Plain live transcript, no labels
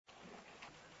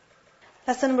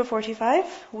Lesson number 45.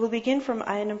 We'll begin from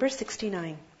ayah number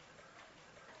 69.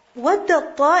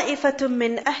 وَدَّ طَائِفَةٌ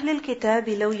مِّنْ أَهْلِ الْكِتَابِ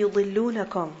لَوْ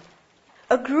يُضِلُّونَكُمْ.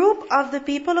 A group of the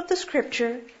people of the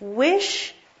scripture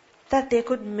wish that they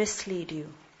could mislead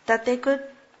you, that they could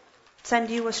send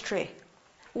you astray.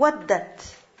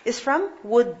 Waddat is from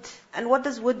would. And what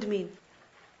does would mean?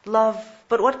 Love.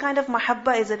 But what kind of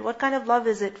mahabba is it? What kind of love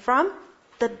is it? From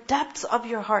the depths of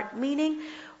your heart. Meaning,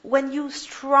 when you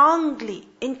strongly,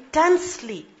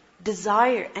 intensely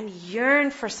desire and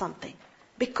yearn for something.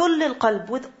 بِكُلِّ الْقَلْبِ,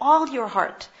 with all your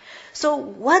heart. So,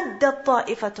 وَدَّ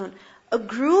طَائِفَةٌ, a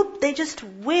group, they just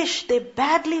wish, they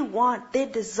badly want, they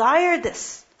desire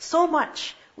this so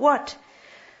much. What?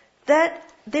 That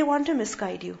they want to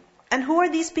misguide you. And who are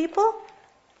these people?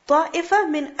 طَائِفَةٌ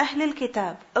مِّنْ أَهْلِ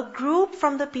الْكِتَابِ, a group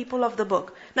from the people of the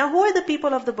book. Now who are the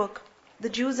people of the book? The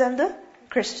Jews and the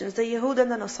Christians, the Yahud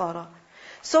and the Nasara.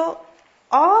 So,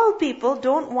 all people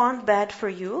don't want bad for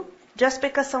you. Just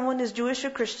because someone is Jewish or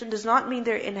Christian does not mean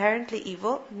they're inherently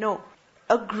evil. No.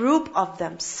 A group of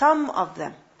them, some of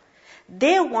them,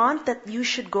 they want that you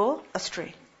should go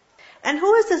astray. And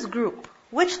who is this group?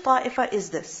 Which ta'ifa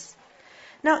is this?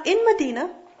 Now in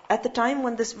Medina, at the time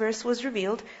when this verse was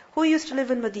revealed, who used to live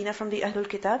in Medina from the Ahlul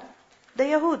Kitab? The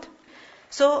Yahud.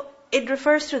 So it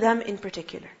refers to them in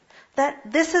particular.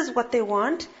 That this is what they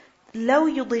want.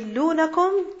 لَوْ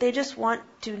يُضِلُّونَكُمْ, they just want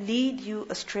to lead you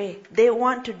astray. They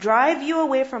want to drive you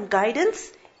away from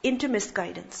guidance into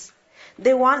misguidance.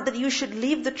 They want that you should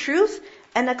leave the truth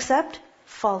and accept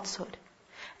falsehood.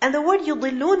 And the word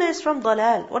يُضِلُّونَ is from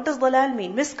dalal. What does dalal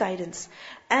mean? Misguidance.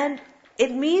 And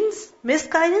it means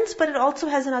misguidance, but it also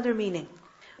has another meaning,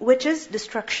 which is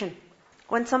destruction.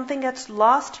 When something gets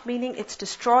lost, meaning it's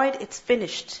destroyed, it's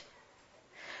finished.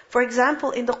 For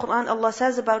example, in the Quran, Allah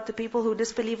says about the people who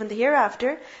disbelieve in the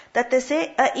hereafter, that they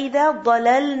say, أَإِذَا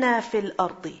ضَلَلْنَا فِي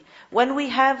الْأَرْضِ, when we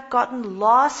have gotten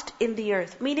lost in the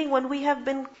earth. Meaning when we have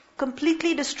been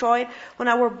completely destroyed, when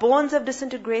our bones have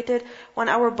disintegrated, when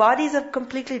our bodies have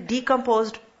completely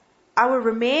decomposed, our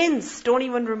remains don't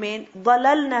even remain.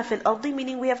 ضَلَلْنَا فِي الْأَرْضِ,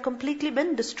 meaning we have completely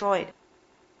been destroyed.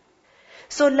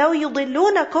 So, لَوْ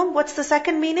يُضِلُّونَكُمْ, what's the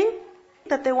second meaning?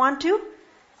 That they want to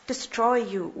destroy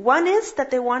you. One is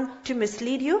that they want to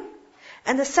mislead you.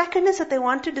 And the second is that they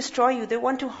want to destroy you. They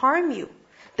want to harm you.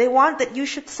 They want that you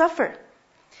should suffer.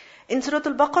 In Surah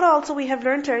Al-Baqarah also we have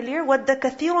learned earlier, وَدَّ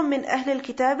كَثِيرٌ مِّنْ أَهْلِ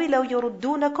الْكِتَابِ لَوْ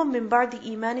يُرُدُّونَكُمْ مِّن بَعْدِ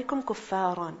إِيمَانِكُمْ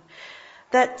كُفَّارًا.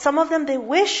 That some of them, they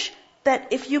wish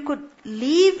that if you could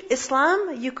leave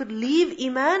Islam, you could leave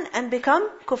Iman and become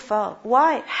kuffar.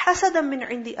 Why? حَسَدًا مِّنْ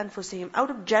عِنْدِ أَنفُسِهِمْ, out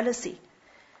of jealousy.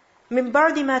 مِن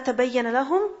بَعْدِ مَا تَبَيَّنَ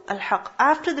لَهُمْ الْحَقِّ,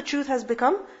 after the truth has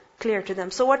become clear to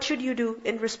them. So what should you do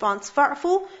in response?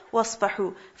 فَعْفُوا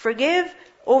وَاصْفَحُوا, forgive,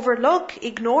 overlook,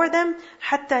 ignore them,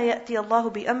 حَتَّى يَأْتِيَ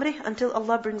اللَّهُ بِأَمْرِهِ, until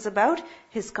Allah brings about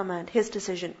His command, His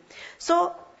decision.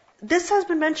 So this has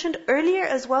been mentioned earlier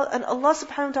as well, and Allah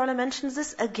subhanahu wa ta'ala mentions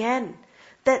this again,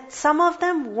 that some of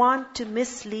them want to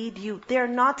mislead you. They are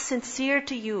not sincere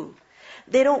to you.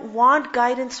 They don't want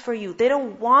guidance for you. They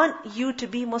don't want you to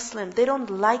be Muslim. They don't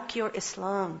like your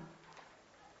Islam.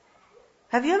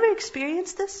 Have you ever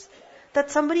experienced this?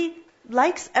 That somebody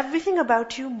likes everything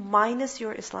about you minus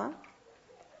your Islam?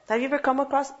 Have you ever come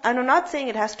across? And I'm not saying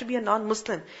it has to be a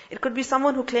non-Muslim. It could be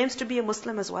someone who claims to be a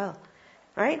Muslim as well.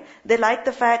 Right? They like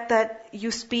the fact that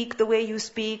you speak the way you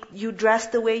speak, you dress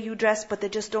the way you dress, but they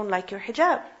just don't like your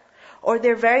hijab. Or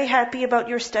they're very happy about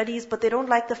your studies, but they don't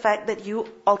like the fact that you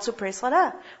also pray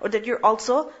salah, or that you're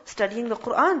also studying the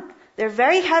Quran. They're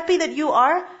very happy that you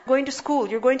are going to school,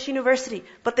 you're going to university,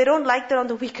 but they don't like that on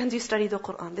the weekends you study the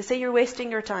Quran. They say you're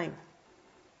wasting your time.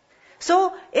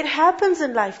 So it happens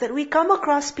in life that we come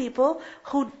across people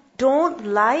who don't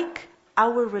like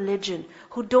our religion,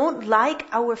 who don't like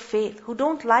our faith, who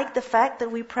don't like the fact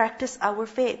that we practice our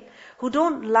faith, who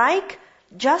don't like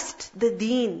just the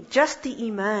deen, just the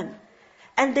iman.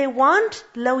 And they want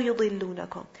لَوْ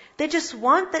يُضِلُّونَكُمْ. They just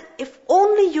want that if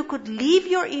only you could leave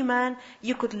your iman,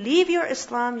 you could leave your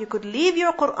Islam, you could leave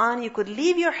your Quran, you could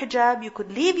leave your hijab, you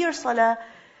could leave your salah,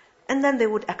 and then they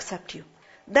would accept you.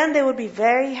 Then they would be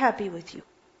very happy with you.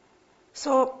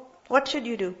 So, what should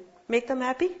you do? Make them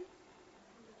happy?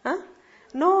 Huh?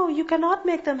 No, you cannot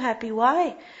make them happy.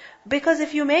 Why? Because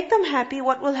if you make them happy,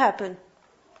 what will happen?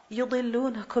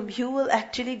 يُضِلُّونَكُمْ. You will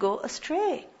actually go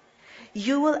astray.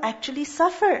 You will actually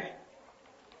suffer.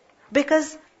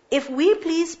 Because if we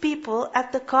please people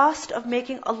at the cost of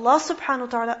making Allah subhanahu wa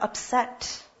ta'ala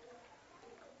upset,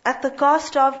 at the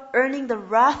cost of earning the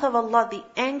wrath of Allah, the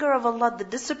anger of Allah, the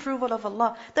disapproval of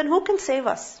Allah, then who can save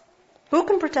us? Who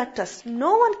can protect us?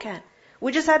 No one can.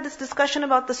 We just had this discussion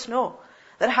about the snow.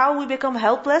 That how we become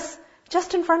helpless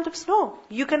Just in front of snow.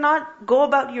 You cannot go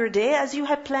about your day as you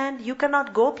had planned. You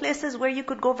cannot go places where you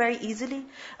could go very easily.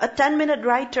 A 10-minute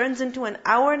ride turns into an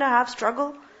hour and a half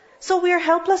struggle. So we are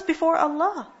helpless before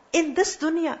Allah. In this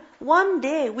dunya, one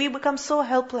day we become so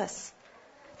helpless.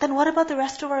 Then what about the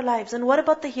rest of our lives? And what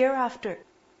about the hereafter?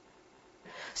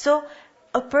 So,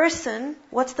 a person,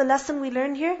 what's the lesson we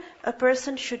learn here? A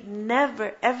person should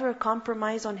never ever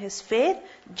compromise on his faith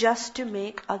just to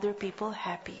make other people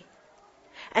happy.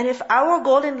 And if our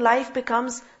goal in life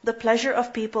becomes the pleasure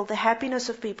of people, the happiness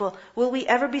of people, will we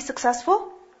ever be successful?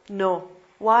 No.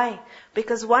 Why?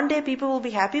 Because one day people will be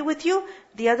happy with you,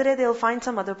 the other day they'll find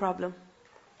some other problem.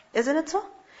 Isn't it so?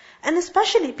 And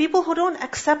especially people who don't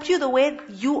accept you the way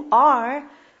you are,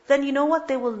 then you know what?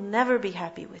 They will never be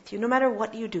happy with you, no matter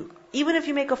what you do. Even if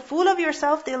you make a fool of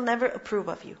yourself, they'll never approve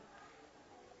of you.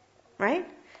 Right?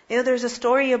 There's a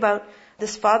story about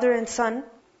this father and son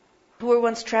who were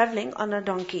once traveling on a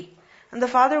donkey. And the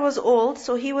father was old,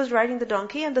 so he was riding the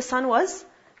donkey, and the son was,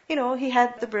 he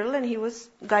had the bridle and he was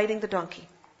guiding the donkey.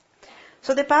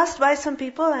 So they passed by some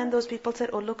people, and those people said,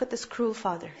 "Oh, look at this cruel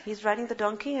father. He's riding the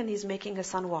donkey and he's making his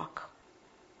son walk."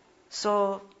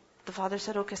 So the father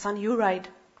said, "Okay, son, you ride.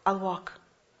 I'll walk."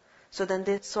 So then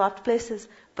they swapped places.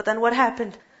 But then what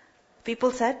happened?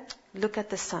 People said, "Look at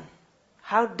this son.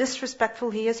 How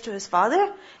disrespectful he is to his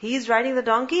father. He's riding the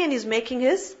donkey and he's making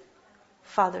his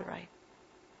father ride."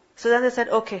 So then they said,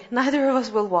 "Okay, neither of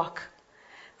us will walk."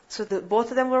 So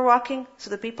both of them were walking. So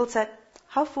the people said,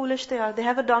 "How foolish they are. They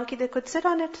have a donkey, they could sit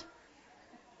on it."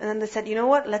 And then they said, "You know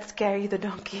what? Let's carry the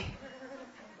donkey."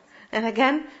 And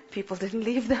again, people didn't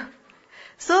leave them.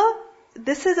 So,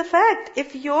 this is a fact.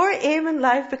 If your aim in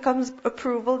life becomes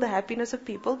approval, the happiness of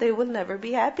people, they will never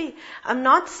be happy. I'm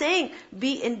not saying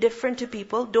be indifferent to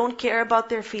people, don't care about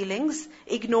their feelings,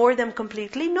 ignore them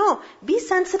completely. No, be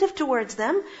sensitive towards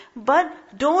them, but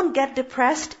don't get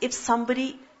depressed if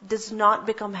somebody does not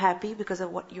become happy because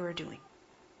of what you are doing.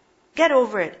 Get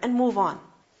over it and move on.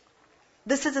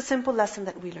 This is a simple lesson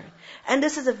that we learn. And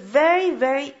this is a very,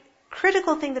 very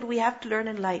critical thing that we have to learn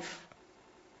in life.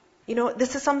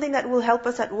 This is something that will help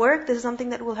us at work. This is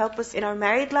something that will help us in our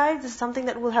married lives. This is something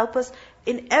that will help us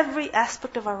in every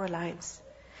aspect of our lives.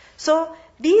 So,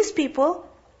 these people,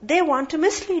 they want to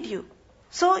mislead you.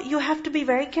 So, you have to be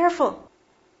very careful.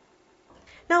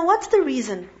 Now, what's the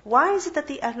reason? Why is it that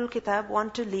the Ahlul Kitab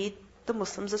want to lead the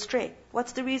Muslims astray?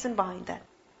 What's the reason behind that?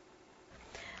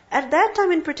 At that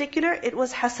time in particular, it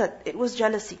was hasad, it was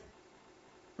jealousy.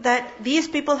 That these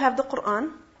people have the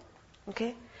Qur'an,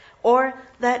 okay? Or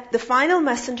that the final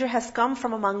messenger has come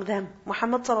from among them.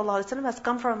 Muhammad sallallahu alaihi wasallam has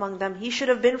come from among them. He should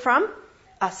have been from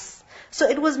us. So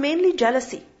it was mainly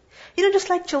jealousy.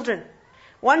 Just like children.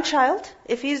 One child,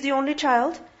 if he's the only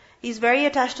child, he's very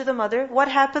attached to the mother. What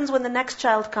happens when the next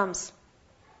child comes?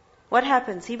 What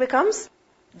happens? He becomes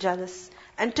jealous.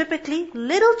 And typically,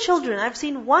 little children, I've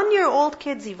seen 1-year-old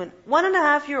kids even,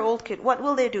 1.5-year-old kid, what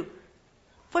will they do?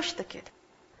 Push the kid.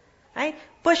 Right?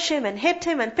 Push him and hit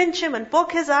him and pinch him and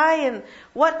poke his eye and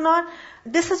whatnot.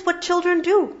 This is what children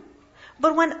do.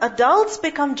 But when adults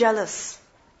become jealous,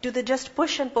 do they just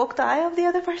push and poke the eye of the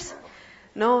other person?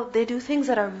 No, they do things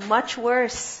that are much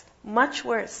worse. Much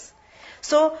worse.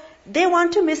 So, they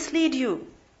want to mislead you.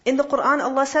 In the Quran,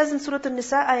 Allah says in Surah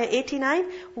An-Nisa, ayah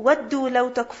 89, وَدُّوا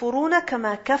لَوْ تَكْفُرُونَ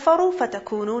كَمَا كَفَرُوا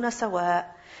فَتَكُونُونَ سَوَاءً.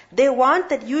 They want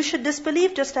that you should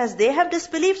disbelieve just as they have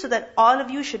disbelieved, so that all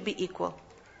of you should be equal.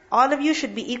 All of you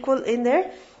should be equal in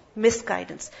their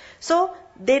misguidance. So,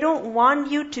 they don't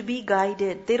want you to be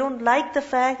guided. They don't like the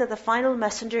fact that the final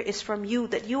messenger is from you,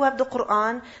 that you have the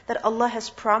Qur'an that Allah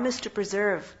has promised to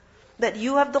preserve. That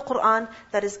you have the Qur'an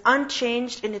that is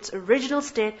unchanged in its original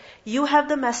state. You have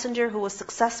the messenger who was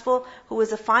successful, who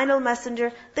is a final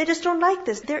messenger. They just don't like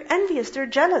this. They're envious, they're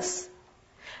jealous.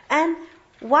 And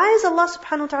why is Allah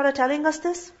subhanahu wa ta'ala telling us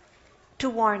this?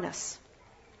 To warn us.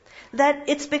 That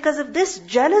it's because of this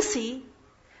jealousy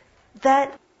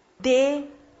that they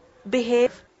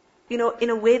behave, in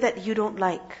a way that you don't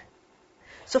like.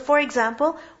 So for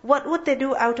example, what would they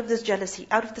do out of this jealousy,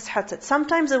 out of this hasad?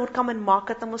 Sometimes they would come and mock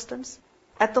at the Muslims,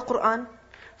 at the Qur'an.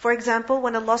 For example,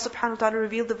 when Allah subhanahu wa ta'ala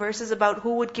revealed the verses about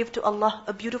who would give to Allah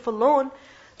a beautiful loan,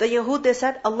 the Yahud, they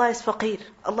said, Allah is faqir,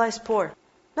 Allah is poor.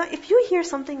 Now if you hear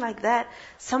something like that,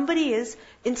 somebody is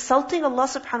insulting Allah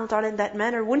subhanahu wa ta'ala in that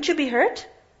manner, wouldn't you be hurt?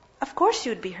 Of course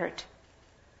you'd be hurt.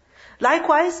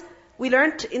 Likewise, we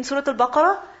learned in Surah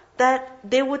Al-Baqarah that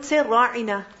they would say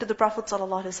ra'ina to the Prophet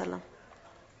sallallahu alaihi wasallam.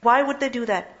 Why would they do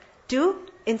that? To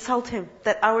insult him,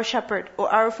 that our shepherd, or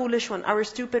our foolish one, our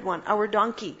stupid one, our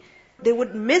donkey. They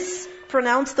would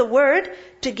mispronounce the word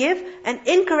to give an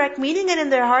incorrect meaning, and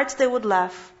in their hearts they would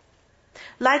laugh.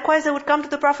 Likewise, they would come to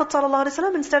the Prophet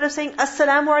ﷺ, instead of saying,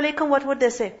 Assalamu alaikum, what would they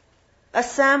say?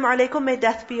 Assalamu alaikum, may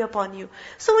death be upon you.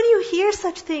 So when you hear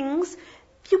such things,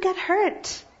 you get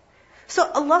hurt. So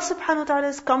Allah subhanahu wa ta'ala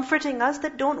is comforting us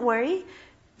that don't worry,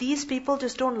 these people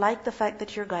just don't like the fact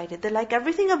that you're guided. They like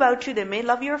everything about you. They may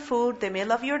love your food, they may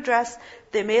love your dress,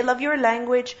 they may love your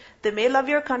language, they may love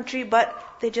your country, but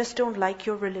they just don't like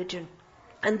your religion.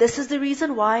 And this is the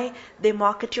reason why they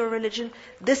mock at your religion.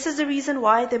 This is the reason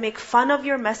why they make fun of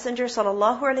your messenger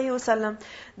sallallahu alaihi wasallam.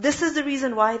 This is the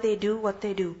reason why they do what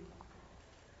they do.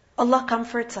 Allah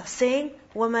comforts us saying,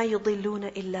 وَمَا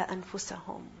يُضِلُّونَ إِلَّا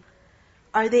أَنفُسَهُمْ.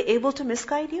 Are they able to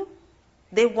misguide you?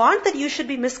 They want that you should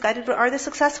be misguided, but are they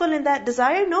successful in that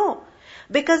desire? No.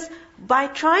 Because by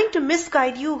trying to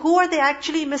misguide you, who are they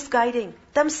actually misguiding?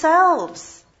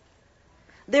 Themselves.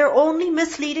 They're only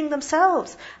misleading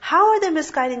themselves. How are they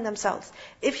misguiding themselves?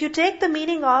 If you take the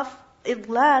meaning of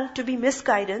idlal to be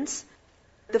misguidance,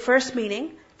 the first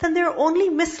meaning, then they're only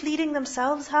misleading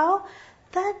themselves. How?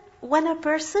 That when a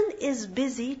person is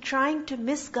busy trying to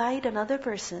misguide another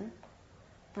person,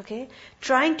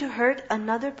 trying to hurt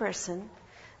another person,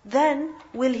 then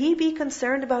will he be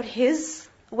concerned about his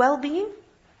well-being?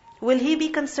 Will he be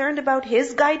concerned about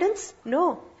his guidance?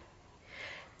 No.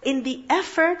 In the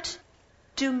effort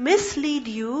to mislead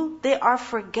you, they are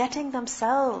forgetting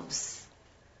themselves.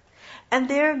 And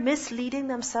they're misleading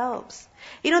themselves.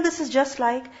 This is just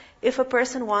like if a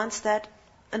person wants that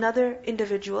another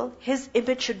individual, his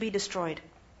image should be destroyed.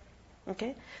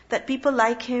 That people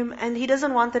like him and he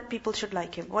doesn't want that people should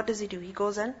like him. What does he do? He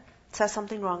goes and says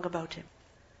something wrong about him.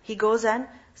 He goes and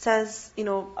says,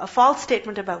 a false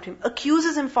statement about him,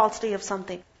 accuses him falsely of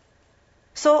something.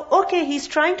 So, he's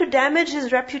trying to damage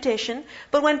his reputation,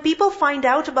 but when people find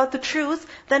out about the truth,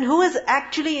 then who is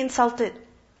actually insulted?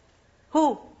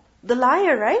 Who? The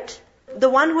liar, right? The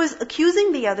one who is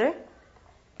accusing the other.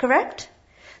 Correct?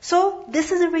 So,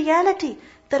 this is a reality,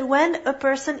 that when a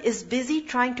person is busy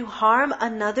trying to harm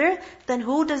another, then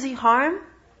who does he harm?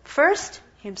 First,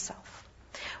 himself.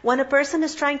 When a person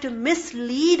is trying to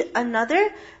mislead another,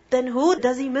 then who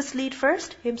does he mislead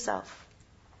first? Himself.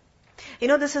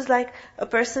 This is like a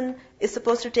person is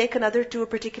supposed to take another to a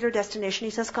particular destination.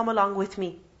 He says, come along with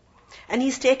me. And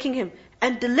he's taking him.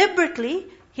 And deliberately,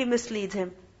 he misleads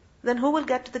him. Then who will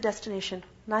get to the destination?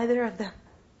 Neither of them.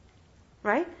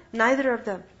 Right? Neither of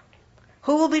them.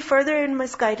 Who will be further in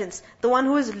misguidance? The one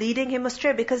who is leading him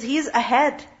astray, because he is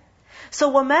ahead.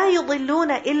 So, وَمَا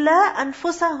يُضِلُّونَ إِلَّا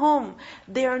أَنفُسَهُمْ.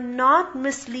 They are not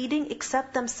misleading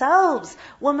except themselves.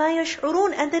 وَمَا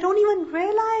يَشْعُرُونَ. And they don't even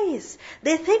realize.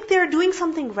 They think they are doing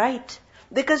something right,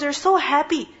 because they're so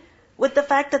happy with the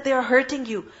fact that they are hurting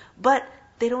you. But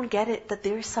they don't get it, that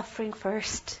they're suffering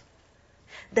first.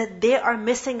 That they are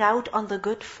missing out on the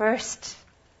good first.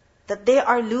 That they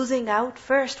are losing out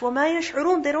first. وَمَا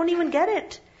يَشْعُرُونَ. They don't even get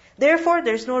it. Therefore,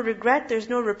 there's no regret, there's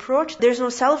no reproach, there's no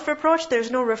self-reproach,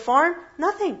 there's no reform,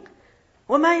 nothing.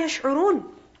 وَمَا يَشْعُرُونَ.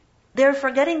 They're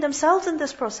forgetting themselves in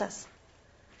this process.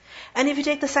 And if you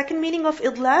take the second meaning of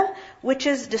idlal, which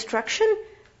is destruction,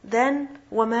 then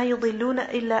وَمَا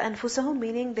يُضِلُّونَ إِلَّا أَنفُسَهُمْ,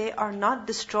 meaning they are not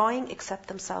destroying except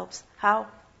themselves. How?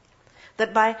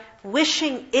 That by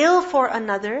wishing ill for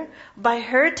another, by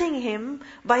hurting him,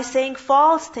 by saying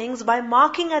false things, by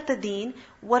mocking at the deen,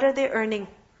 what are they earning?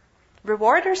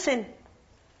 Reward or sin?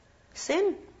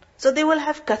 Sin. So they will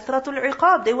have kathratul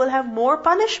iqab. They will have more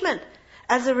punishment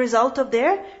as a result of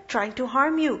their trying to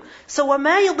harm you. So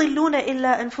وَمَا يُضِلُّونَ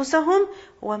إِلَّا أَنفُسَهُمْ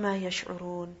وَمَا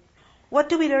يَشْعُرُونَ. What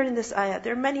do we learn in this ayah?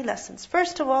 There are many lessons.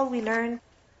 First of all, we learn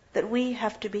that we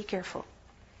have to be careful.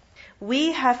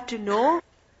 We have to know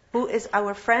who is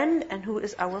our friend and who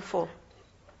is our foe.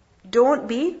 Don't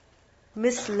be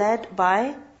misled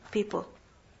by people.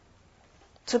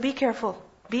 So be careful.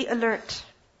 Be alert.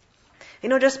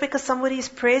 Just because somebody is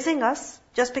praising us,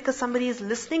 just because somebody is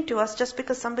listening to us, just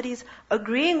because somebody is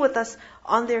agreeing with us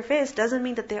on their face, doesn't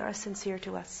mean that they are sincere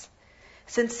to us.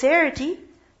 Sincerity,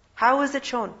 how is it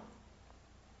shown?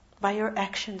 By your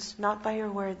actions, not by your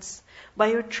words. By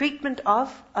your treatment of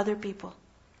other people.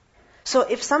 So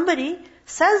if somebody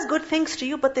says good things to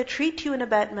you, but they treat you in a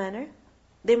bad manner,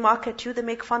 they mock at you, they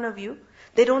make fun of you,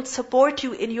 they don't support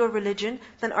you in your religion,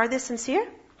 then are they sincere?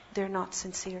 They're not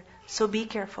sincere. So be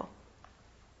careful.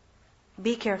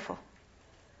 Be careful.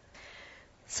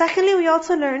 Secondly, we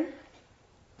also learn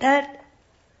that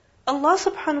Allah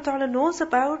subhanahu wa ta'ala knows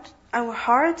about our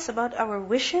hearts, about our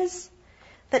wishes,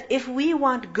 that if we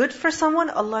want good for someone,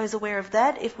 Allah is aware of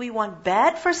that. If we want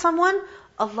bad for someone,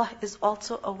 Allah is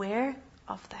also aware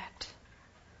of that.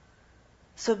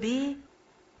 So be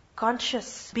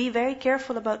conscious. Be very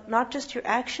careful about not just your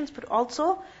actions, but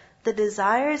also the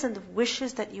desires and the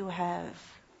wishes that you have.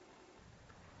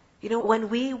 When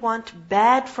we want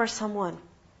bad for someone,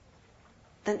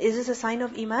 then is this a sign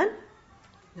of Iman?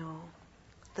 No.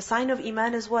 The sign of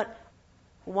Iman is what?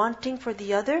 Wanting for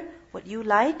the other what you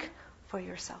like for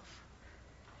yourself.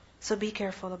 So be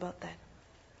careful about that.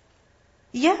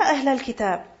 Ya Ahl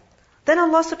al-Kitab. Then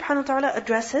Allah subhanahu wa ta'ala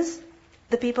addresses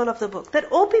the people of the book. That,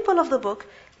 O people of the book,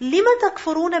 لِمَ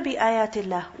تَكْفُرُونَ بِآيَاتِ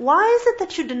اللَّهِ. Why is it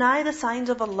that you deny the signs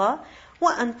of Allah?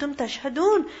 وَأَنْتُمْ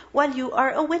تَشْهَدُونَ. While you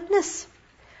are a witness.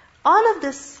 All of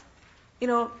this,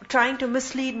 trying to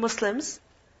mislead Muslims,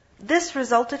 this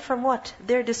resulted from what?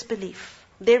 Their disbelief.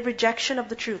 Their rejection of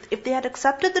the truth. If they had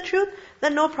accepted the truth,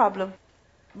 then no problem.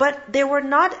 But they were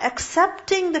not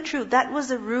accepting the truth. That was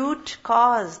the root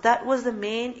cause. That was the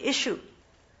main issue.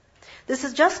 This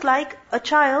is just like a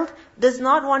child does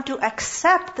not want to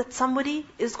accept that somebody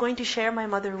is going to share my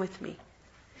mother with me.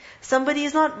 Somebody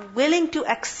is not willing to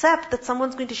accept that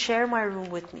someone's going to share my room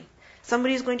with me.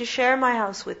 Somebody is going to share my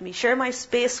house with me, share my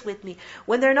space with me.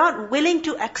 When they're not willing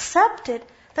to accept it,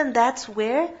 then that's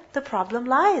where the problem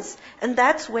lies. And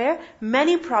that's where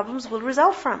many problems will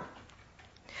result from.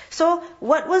 So,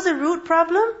 what was the root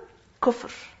problem?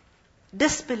 Kufr.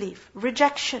 Disbelief.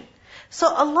 Rejection. So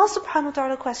Allah subhanahu wa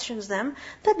ta'ala questions them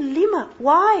that lima,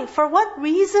 why, for what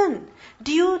reason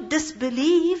do you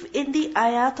disbelieve in the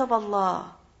ayat of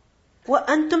Allah?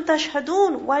 وَأَنْتُمْ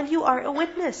تَشْهَدُونَ, while you are a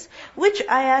witness. Which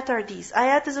ayat are these?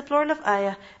 Ayat is a plural of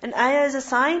ayah. And ayah is a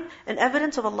sign, an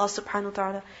evidence of Allah subhanahu wa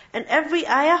ta'ala. And every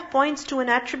ayah points to an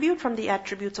attribute from the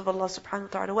attributes of Allah subhanahu wa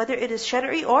ta'ala, whether it is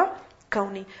shari'i or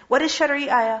kawni. What is shari'i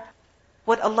ayah?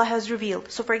 What Allah has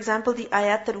revealed. So for example, the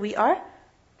ayat that we are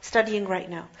studying right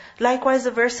now. Likewise, the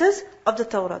verses of the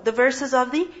Torah, the verses of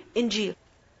the Injil.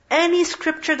 Any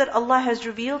scripture that Allah has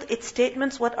revealed, its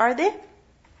statements, what are they?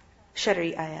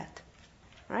 Shari'i ayat.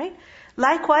 Right?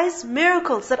 Likewise,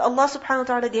 miracles that Allah subhanahu wa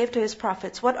ta'ala gave to His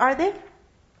prophets. What are they?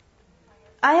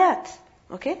 Ayat.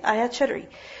 Okay? Ayat shari'i.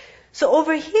 So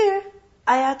over here,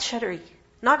 ayat shari'i.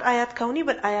 Not ayat kawni,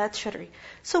 but ayat shari'i.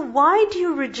 So why do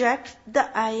you reject the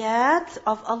ayat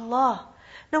of Allah?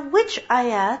 Now which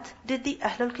ayat did the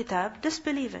Ahlul Kitab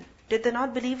disbelieve in? Did they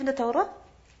not believe in the Torah?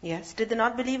 Yes. Did they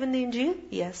not believe in the Injil?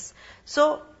 Yes.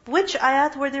 So which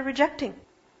ayat were they rejecting?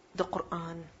 The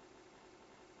Qur'an.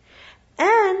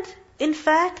 And, in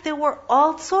fact, they were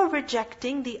also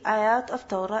rejecting the ayat of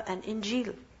Torah and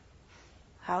Injil.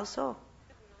 How so?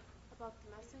 About the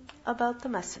messenger? About the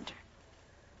messenger.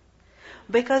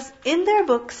 Because in their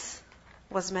books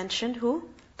was mentioned who?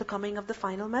 The coming of the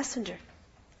final messenger.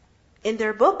 In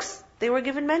their books, they were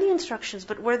given many instructions,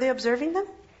 but were they observing them?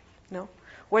 No.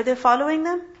 Were they following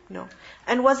them? No.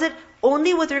 And was it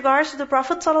only with regards to the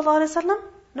Prophet ﷺ?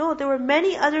 No, there were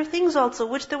many other things also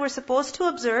which they were supposed to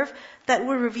observe that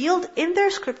were revealed in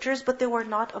their scriptures, but they were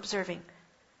not observing.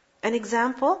 An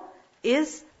example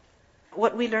is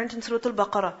what we learned in Surah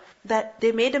Al-Baqarah, that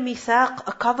they made a mithaq,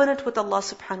 a covenant with Allah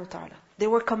subhanahu wa ta'ala. They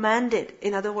were commanded,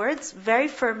 in other words, very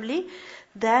firmly,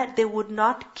 that they would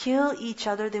not kill each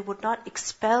other, they would not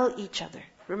expel each other.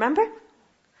 Remember?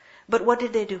 But what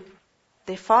did they do?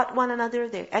 They fought one another,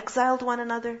 they exiled one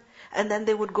another, and then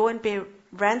they would go and pay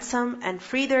ransom and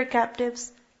free their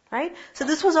captives. Right? So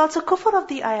this was also kufr of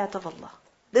the ayat of Allah.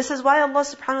 This is why Allah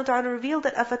subhanahu wa ta'ala revealed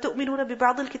that أَفَتُؤْمِنُونَ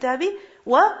بِبَعْضِ الْكِتَابِ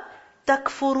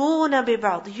وَتَكْفُرُونَ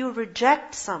بِبَعْضِ. You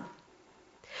reject some.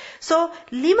 So,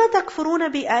 لِمَ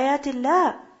تَكْفُرُونَ بِآيَاتِ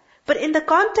اللَّهِ. But in the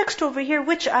context over here,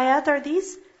 which ayat are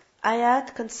these?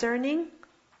 Ayat concerning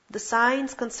the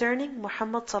signs concerning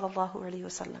Muhammad sallallahu alaihi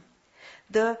wasallam.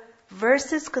 The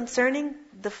verses concerning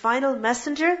the final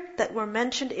messenger that were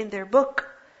mentioned in their book.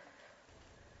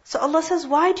 So Allah says,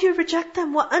 why do you reject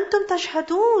them? وَأَنْتُمْ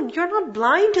تَشْهَدُونَ. You're not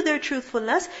blind to their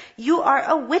truthfulness. You are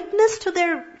a witness to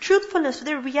their truthfulness, to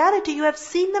their reality. You have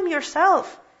seen them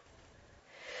yourself.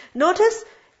 Notice,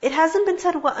 it hasn't been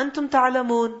said, وَأَنْتُمْ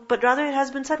تَعْلَمُونَ, but rather it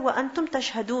has been said, وَأَنْتُمْ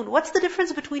تَشْهَدُونَ. What's the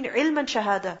difference between ilm and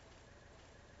shahada?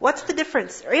 What's the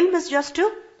difference? Ilm is just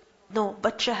to know,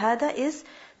 but shahada is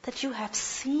that you have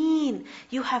seen,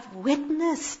 you have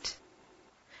witnessed.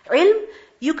 Ilm,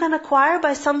 you can acquire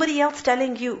by somebody else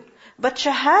telling you. But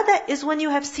shahada is when you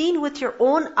have seen with your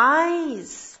own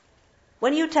eyes.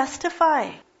 When you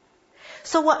testify.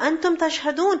 So وَأَنْتُمْ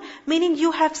تَشْهَدُونَ, meaning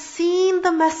you have seen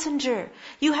the messenger.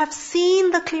 You have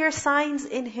seen the clear signs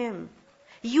in him.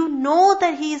 You know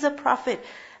that he is a prophet.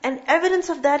 And evidence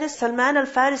of that is Salman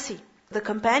al-Farisi. the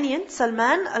companion,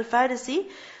 Salman al-Farisi,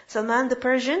 Salman the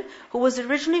Persian, who was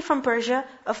originally from Persia,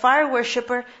 a fire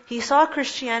worshipper. He saw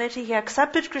Christianity, he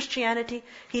accepted Christianity,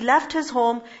 he left his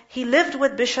home, he lived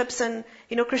with bishops and,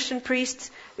 Christian priests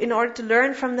in order to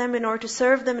learn from them, in order to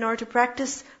serve them, in order to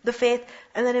practice the faith.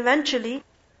 And then eventually,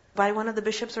 by one of the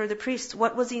bishops or the priests,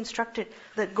 what was he instructed?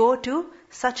 That go to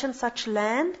such and such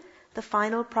land, the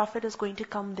final prophet is going to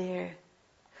come there.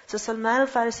 So Salman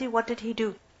al-Farisi, what did he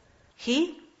do?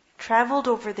 He traveled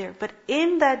over there. But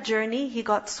in that journey, he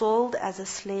got sold as a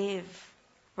slave.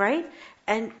 Right?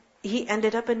 And he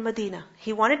ended up in Medina.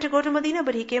 He wanted to go to Medina,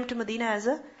 but he came to Medina as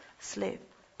a slave.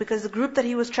 Because the group that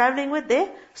he was traveling with, they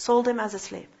sold him as a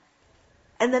slave.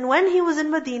 And then when he was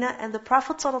in Medina and the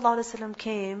Prophet ﷺ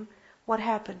came, what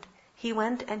happened? He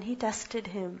went and he tested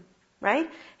him. Right?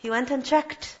 He went and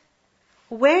checked.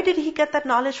 Where did he get that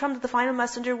knowledge from that the final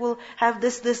messenger will have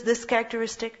this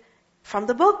characteristic? From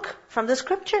the book, from the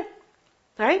scripture.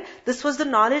 Right? This was the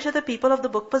knowledge that the people of the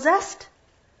book possessed.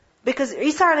 Because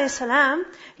Isa a.s.,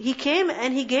 he came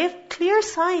and he gave clear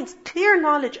signs, clear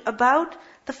knowledge about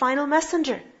the final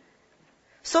messenger.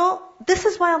 So, this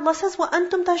is why Allah says,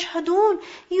 وَأَنْتُمْ تَشْهَدُونَ.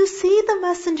 You see the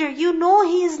messenger, you know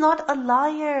he is not a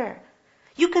liar.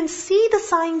 You can see the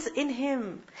signs in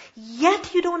him,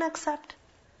 yet you don't accept.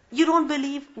 You don't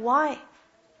believe. Why?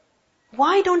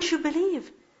 Why don't you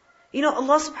believe?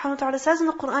 Allah subhanahu wa ta'ala says in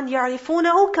the Quran,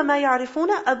 يَعْرِفُونَهُ كَمَا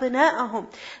يَعْرِفُونَ أَبْنَاءَهُم.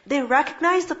 They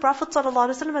recognize the Prophet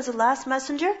ﷺ as the last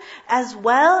messenger, as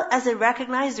well as they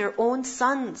recognize their own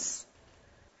sons.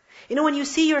 When you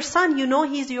see your son, you know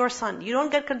he's your son. You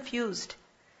don't get confused.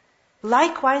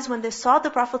 Likewise, when they saw the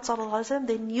Prophet ﷺ,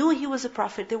 they knew he was a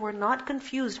prophet. They were not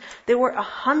confused. They were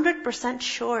 100%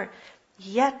 sure.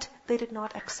 Yet, they did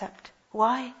not accept.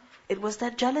 Why? It was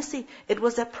that jealousy. It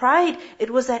was that pride. It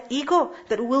was that ego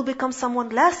that we'll become someone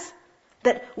less.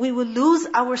 That we will lose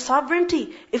our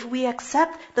sovereignty if we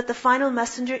accept that the final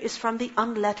messenger is from the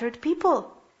unlettered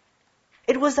people.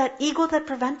 It was that ego that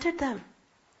prevented them.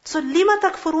 So, لِمَ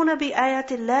تَكْفُرُونَ بِآيَاتِ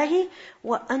اللَّهِ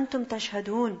وَأَنْتُمْ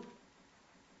تَشْهَدُونَ.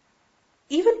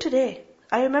 Even today,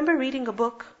 I remember reading a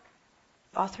book,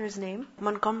 author's name,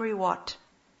 Montgomery Watt.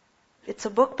 It's a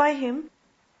book by him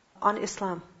on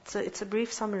Islam. So it's a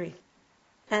brief summary.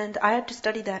 And I had to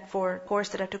study that for a course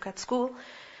that I took at school.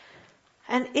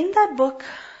 And in that book,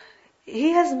 he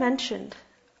has mentioned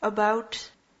about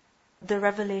the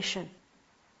revelation,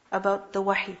 about the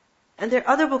wahi. And there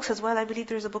are other books as well. I believe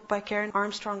there's a book by Karen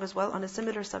Armstrong as well on a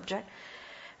similar subject.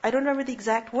 I don't remember the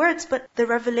exact words, but the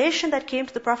revelation that came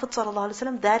to the Prophet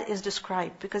ﷺ, that is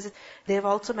described. Because they have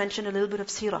also mentioned a little bit of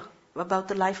seerah, about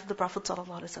the life of the Prophet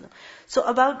ﷺ. So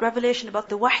about revelation, about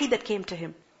the wahi that came to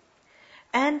him.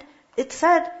 And it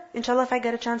said, inshallah if I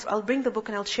get a chance, I'll bring the book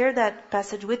and I'll share that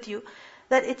passage with you,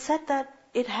 that it said that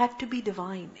it had to be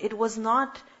divine. It was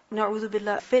not, na'udhu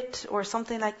billah, fit or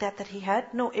something like that he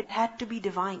had. No, it had to be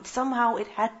divine. Somehow it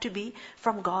had to be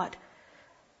from God.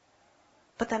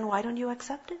 But then why don't you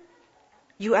accept it?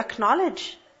 You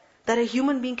acknowledge that a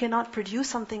human being cannot produce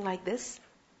something like this.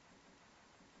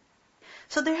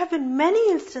 So there have been many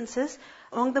instances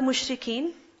among the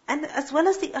mushrikeen, and as well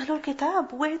as the Ahlul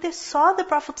Kitab, where they saw the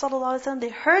Prophet ﷺ, they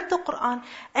heard the Quran,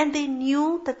 and they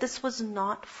knew that this was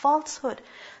not falsehood.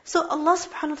 So Allah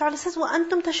subhanahu wa ta'ala says,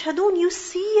 وَأَنْتُمْ تَشْهَدُونَ. You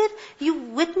see it, you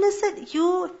witness it,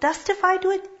 you testify to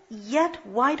it, yet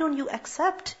why don't you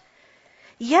accept?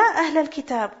 Ya Ahl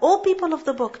al-Kitab, O people of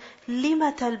the book,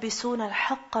 لِمَ تَلْبِسُونَ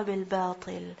الْحَقَّ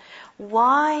بِالْبَاطِلِ.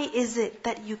 Why is it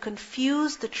that you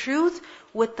confuse the truth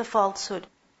with the falsehood?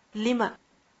 Lima,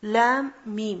 lam,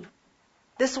 mim.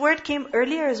 This word came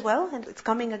earlier as well, and it's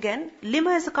coming again.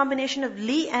 Lima is a combination of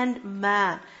li and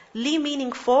ma. Li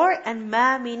meaning for, and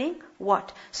ma meaning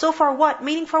what. So for what?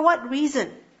 Meaning for what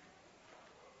reason?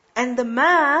 And the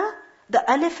ma, the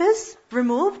alif is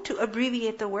removed to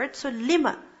abbreviate the word. So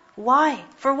lima. Why?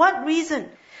 For what reason?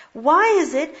 Why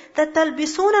is it that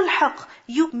talbisun al-haq,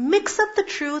 you mix up the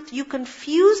truth, you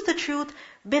confuse the truth,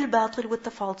 bil-batil, with the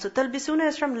falsehood. Talbisuna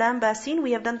is from lam basin.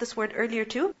 We have done this word earlier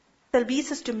too.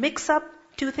 Talbis is to mix up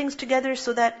two things together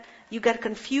so that you get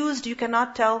confused. You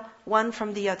cannot tell one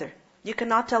from the other. You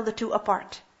cannot tell the two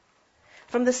apart.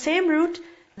 From the same root,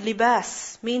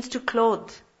 libas means to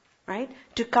clothe, right?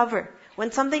 To cover.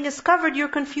 When something is covered, you're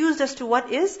confused as to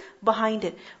what is behind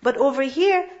it. But over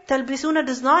here, talbisuna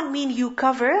does not mean you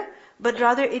cover, but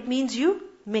rather it means you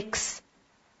mix.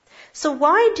 So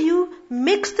why do you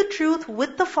mix the truth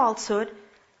with the falsehood?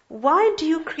 Why do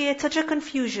you create such a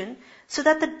confusion so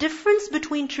that the difference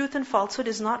between truth and falsehood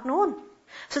is not known?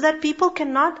 So that people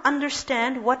cannot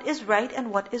understand what is right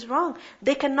and what is wrong.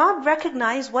 They cannot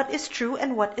recognize what is true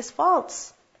and what is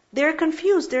false. They're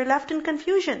confused. They're left in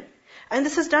confusion. And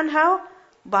this is done how?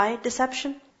 By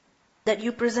deception. That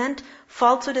you present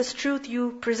falsehood as truth,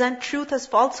 you present truth as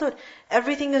falsehood.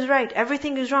 Everything is right,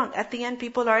 everything is wrong. At the end,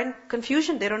 people are in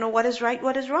confusion. They don't know what is right,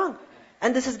 what is wrong.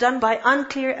 And this is done by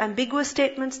unclear, ambiguous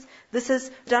statements. This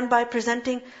is done by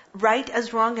presenting right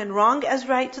as wrong and wrong as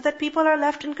right, so that people are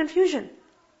left in confusion.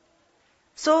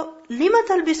 So, لِمَ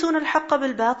تَلْبِسُونَ الْحَقَّ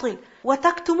بِالْبَاطِلِ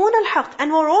وَتَكْتُمُونَ الْحَقِّ.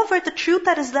 And moreover, the truth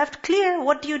that is left clear,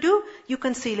 what do? You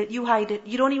conceal it, you hide it.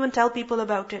 You don't even tell people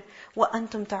about it.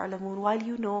 وَأَنْتُمْ تَعْلَمُونَ. While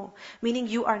you know. Meaning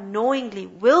you are knowingly,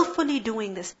 willfully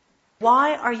doing this.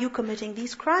 Why are you committing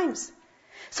these crimes?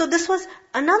 So this was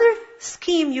another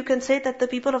scheme, you can say, that the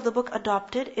people of the book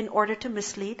adopted in order to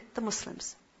mislead the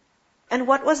Muslims. And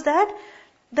what was that?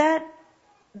 That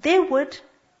they would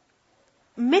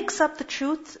mix up the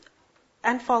truth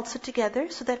and falsehood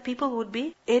together so that people would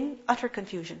be in utter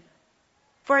confusion.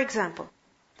 For example,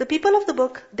 the people of the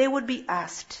book, they would be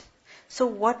asked, so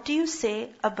what do you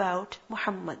say about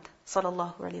Muhammad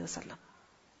sallallahu alaihi wasallam?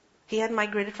 He had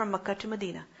migrated from Makkah to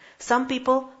Medina. Some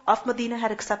people of Medina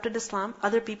had accepted Islam,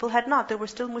 other people had not. They were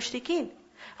still mushrikeen.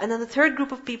 And then the third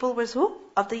group of people was who?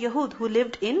 Of the Yahud, who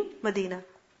lived in Medina.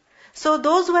 So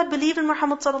those who had believed in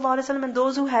Muhammad sallallahu alaihi wasallam and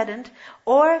those who hadn't,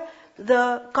 or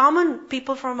the common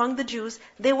people from among the Jews,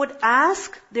 they would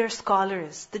ask their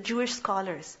scholars, the Jewish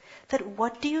scholars, that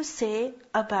what do you say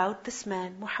about this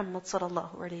man, Muhammad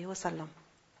sallallahu alaihi wasallam?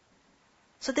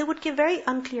 So they would give very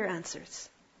unclear answers.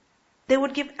 They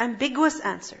would give ambiguous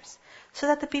answers, so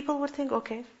that the people would think,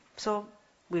 okay, so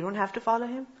we don't have to follow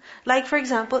him. Like for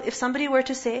example, if somebody were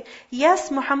to say,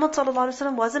 yes, Muhammad sallallahu alaihi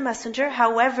wasallam was a messenger,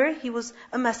 however, he was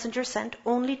a messenger sent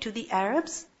only to the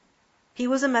Arabs. He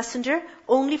was a messenger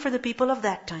only for the people of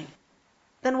that time.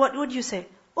 Then what would you say?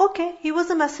 Okay, he was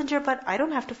a messenger, but I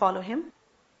don't have to follow him.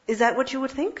 Is that what you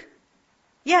would think?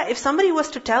 Yeah, if somebody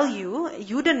was to tell you,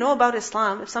 you didn't know about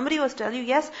Islam, if somebody was to tell you,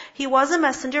 yes, he was a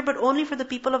messenger, but only for the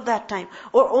people of that time,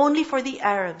 or only for the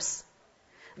Arabs,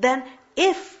 then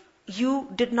if you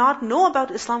did not know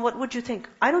about Islam, what would you think?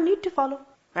 I don't need to follow.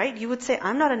 Right? You would say,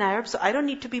 I'm not an Arab, so I don't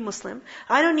need to be Muslim.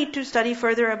 I don't need to study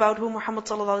further about who Muhammad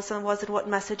sallallahu alaihi wasallam was and what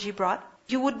message he brought.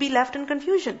 You would be left in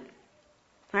confusion.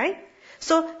 Right?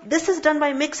 So this is done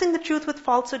by mixing the truth with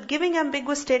falsehood, giving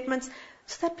ambiguous statements,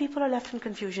 so that people are left in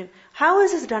confusion. How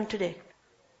is this done today?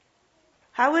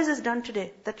 How is this done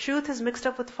today? The truth is mixed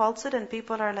up with falsehood and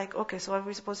people are like, okay, so are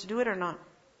we supposed to do it or not?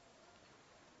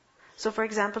 So for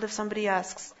example, if somebody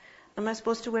asks, am I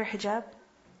supposed to wear hijab?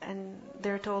 And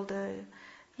they're told,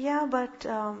 yeah, but,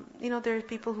 there are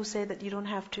people who say that you don't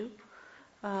have to.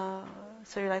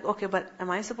 So you're like, okay, but am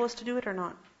I supposed to do it or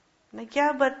not? Like,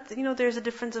 yeah, but, there's a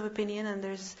difference of opinion and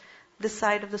there's this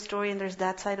side of the story and there's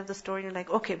that side of the story. And you're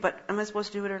like, okay, but am I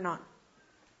supposed to do it or not?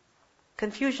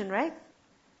 Confusion, right?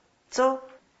 So,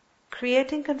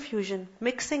 creating confusion,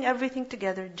 mixing everything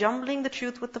together, jumbling the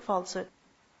truth with the falsehood.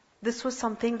 This was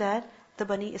something that the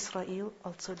Bani Israel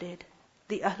also did.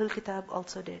 The Ahlul Kitab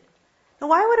also did. Now,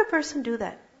 why would a person do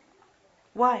that?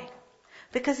 Why?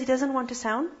 Because he doesn't want to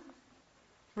sound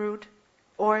rude,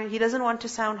 or he doesn't want to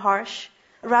sound harsh.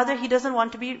 Rather, he doesn't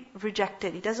want to be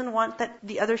rejected. He doesn't want that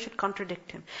the other should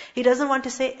contradict him. He doesn't want to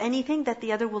say anything that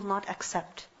the other will not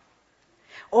accept.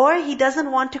 Or he doesn't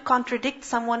want to contradict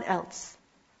someone else.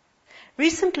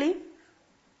 Recently,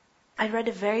 I read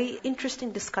a very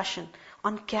interesting discussion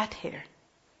on cat hair.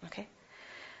 Okay?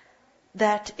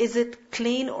 That is it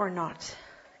clean or not?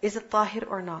 Is it tahir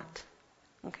or not?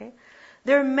 Okay?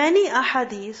 There are many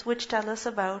ahadith which tell us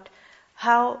about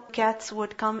how cats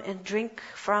would come and drink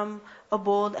from a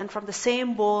bowl, and from the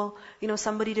same bowl,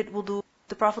 somebody did wudu.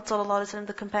 The Prophet ﷺ,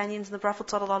 the companions and the Prophet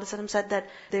ﷺ said that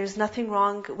there's nothing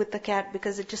wrong with the cat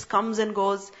because it just comes and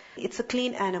goes. It's a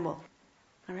clean animal.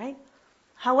 Alright?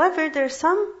 However, there are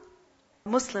some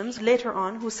Muslims later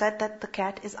on who said that the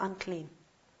cat is unclean.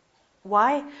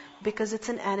 Why? Because it's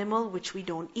an animal which we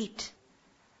don't eat.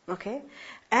 Okay?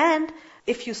 And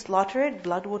if you slaughter it,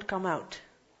 blood would come out.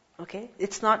 Okay?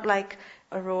 It's not like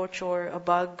a roach or a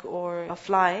bug or a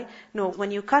fly. No,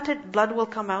 when you cut it, blood will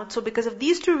come out. So because of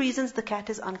these two reasons, the cat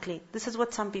is unclean. This is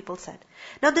what some people said.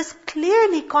 Now this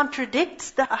clearly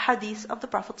contradicts the hadith of the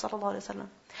Prophet ﷺ.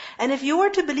 And if you were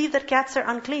to believe that cats are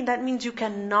unclean, that means you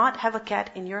cannot have a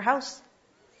cat in your house.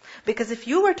 Because if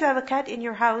you were to have a cat in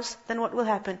your house, then what will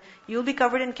happen? You'll be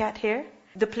covered in cat hair.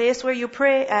 The place where you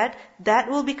pray at, that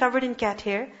will be covered in cat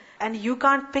hair. And you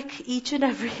can't pick each and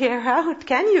every hair out,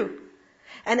 can you?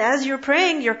 And as you're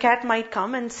praying, your cat might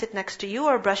come and sit next to you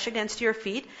or brush against your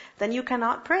feet. Then you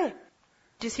cannot pray.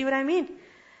 Do you see what I mean?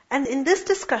 And in this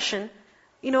discussion,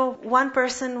 one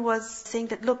person was saying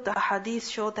that, look, the hadith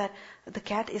show that the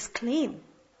cat is clean.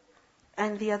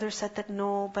 And the other said that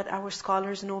no, but our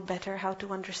scholars know better how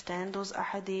to understand those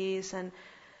ahadith. And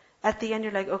at the end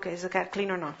you're like, okay, is the cat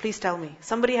clean or not? Please tell me.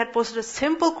 Somebody had posted a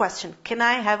simple question. Can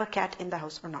I have a cat in the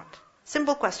house or not?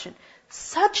 Simple question.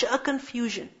 Such a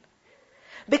confusion.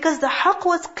 Because the haqq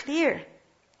was clear.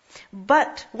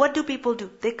 But what do people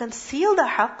do? They conceal the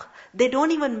haqq. They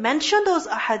don't even mention those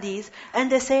ahadith.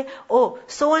 And they say, oh,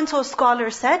 so-and-so scholar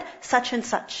said such and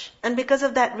such. And because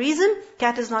of that reason,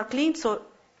 cat is not clean, so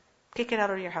kick it out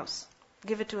of your house.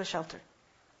 Give it to a shelter.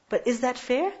 But is that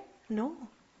fair? No.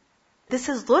 This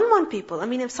is dhulm on people. I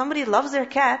mean, if somebody loves their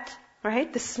cat,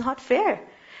 right, this is not fair.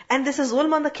 And this is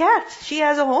dhulm on the cat. She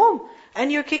has a home.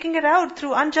 And you're kicking it out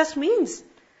through unjust means.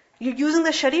 You're using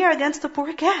the sharia against the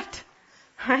poor cat.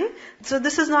 Right? So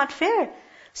this is not fair.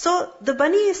 So the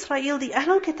Bani Israel, the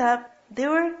Ahlul Kitab, they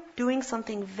were doing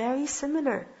something very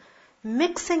similar.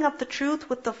 Mixing up the truth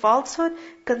with the falsehood,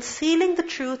 concealing the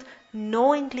truth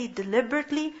knowingly,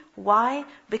 deliberately. Why?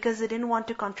 Because they didn't want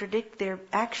to contradict their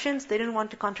actions, they didn't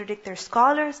want to contradict their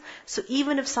scholars. So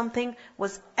even if something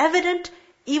was evident,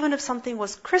 even if something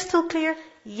was crystal clear,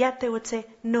 yet they would say,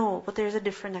 no, but there's a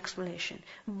different explanation.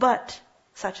 But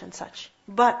such and such.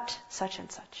 But such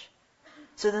and such.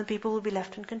 So then people will be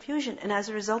left in confusion. And as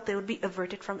a result, they would be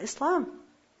averted from Islam.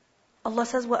 Allah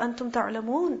says, وَأَنْتُمْ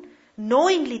تَعْلَمُونَ.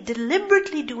 Knowingly,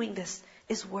 deliberately doing this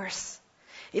is worse.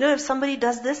 You know, if somebody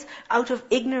does this out of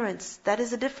ignorance, that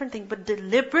is a different thing. But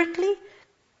deliberately,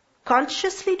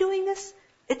 consciously doing this,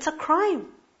 it's a crime.